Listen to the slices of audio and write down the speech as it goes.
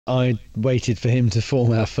I waited for him to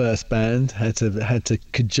form our first band. Had to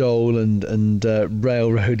cajole and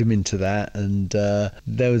railroad him into that, and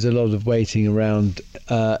there was a lot of waiting around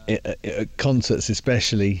at concerts,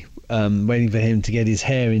 especially. Waiting for him to get his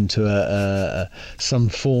hair into some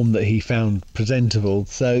form that he found presentable.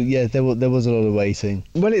 So yeah, there was a lot of waiting.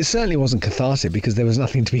 Well, it certainly wasn't cathartic because there was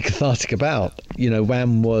nothing to be cathartic about.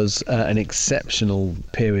 WHAM was an exceptional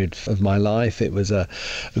period of my life. It was a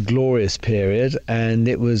glorious period, and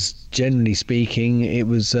it was, generally speaking, it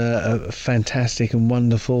was a fantastic and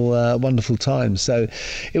wonderful time. So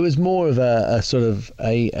it was more of a sort of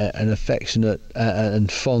an affectionate and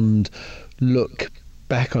fond look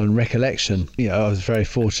back on recollection. I was very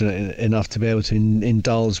fortunate enough to be able to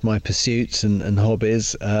indulge my pursuits and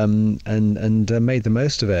hobbies, and made the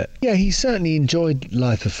most of it. Yeah, he certainly enjoyed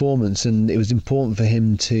live performance, and it was important for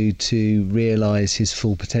him to realise his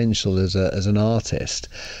full potential as an artist.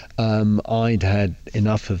 I'd had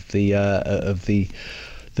enough of the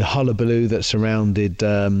hullabaloo that surrounded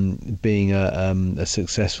being a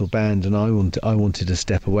successful band, and I wanted to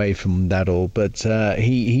step away from that all. But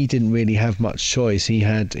he didn't really have much choice. He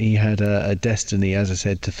had a destiny, as I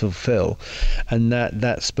said, to fulfil, and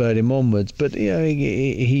that spurred him onwards. But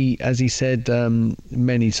he as he said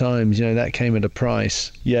many times, that came at a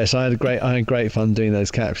price. Yes, I had great fun doing those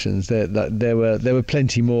captions. There were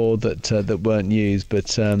plenty more that weren't used, but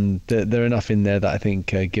there are enough in there that I think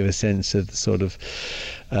give a sense of the sort of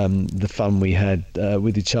the fun we had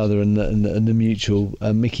with each other, and the mutual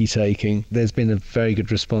mickey taking. There's been a very good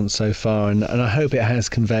response so far, and I hope it has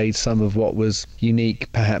conveyed some of what was unique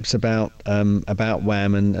perhaps about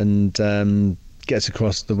WHAM, and gets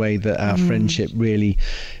across the way that our friendship really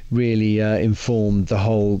informed the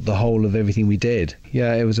whole of everything we did.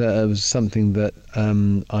 Yeah, it was something that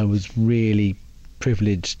I was really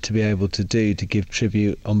privileged to be able to do, to give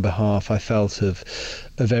tribute on behalf, I felt, of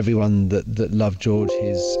everyone that loved George,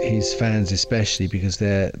 his fans especially, because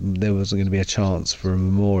there wasn't going to be a chance for a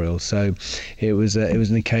memorial. So it was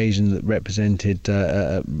an occasion that represented,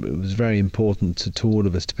 it was very important to all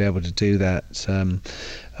of us to be able to do that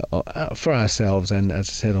for ourselves, and, as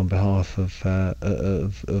I said, on behalf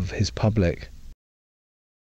of his public.